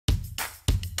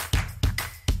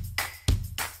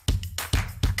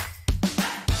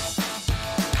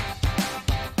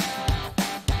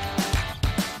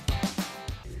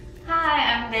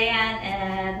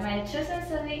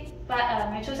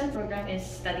my chosen program is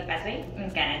Study Pathway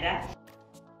in Canada.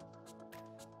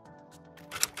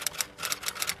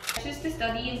 I choose to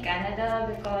study in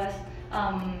Canada because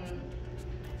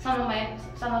some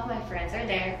of my friends are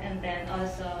there, and then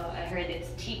also I heard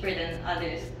it's cheaper than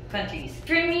other countries.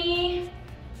 For me,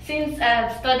 since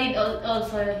I've studied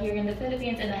also here in the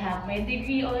Philippines and I have my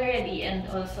degree already, and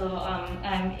also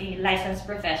I'm a licensed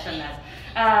professional,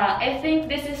 I think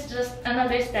this is just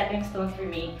another stepping stone for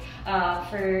me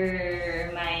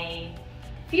for my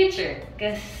future,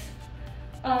 because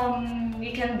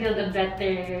you can build a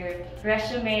better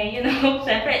resume, you know.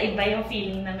 Siyempre, iba yung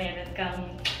feeling na meron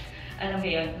kang, alam mo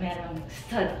yun, merong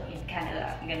study in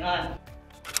Canada, ganon.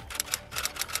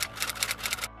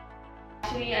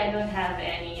 Actually, I don't have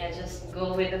any. I just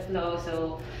go with the flow,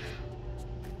 so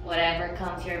whatever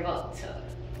comes your boat. So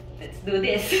let's do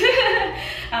this.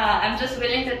 I'm just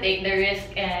willing to take the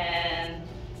risk and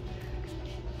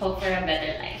hope for a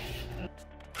better life.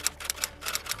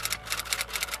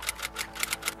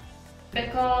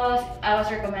 Because I was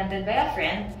recommended by a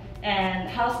friend, and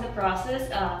how's the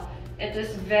process? It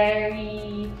was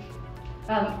very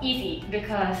easy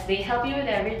because they help you with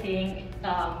everything.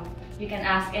 You can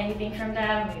ask anything from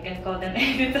them, you can call them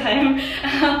anytime.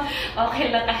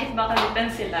 Okay lang kahit makalitan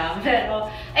sila. Pero,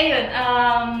 ayun,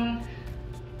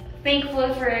 thankful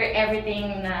for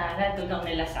everything na natulong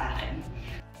nila sa akin.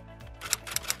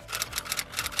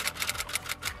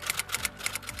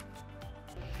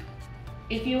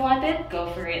 If you want it, go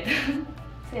for it.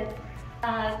 That's it.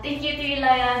 Thank you to you,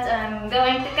 Lions. I'm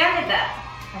going to Canada.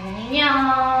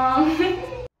 Annyeong!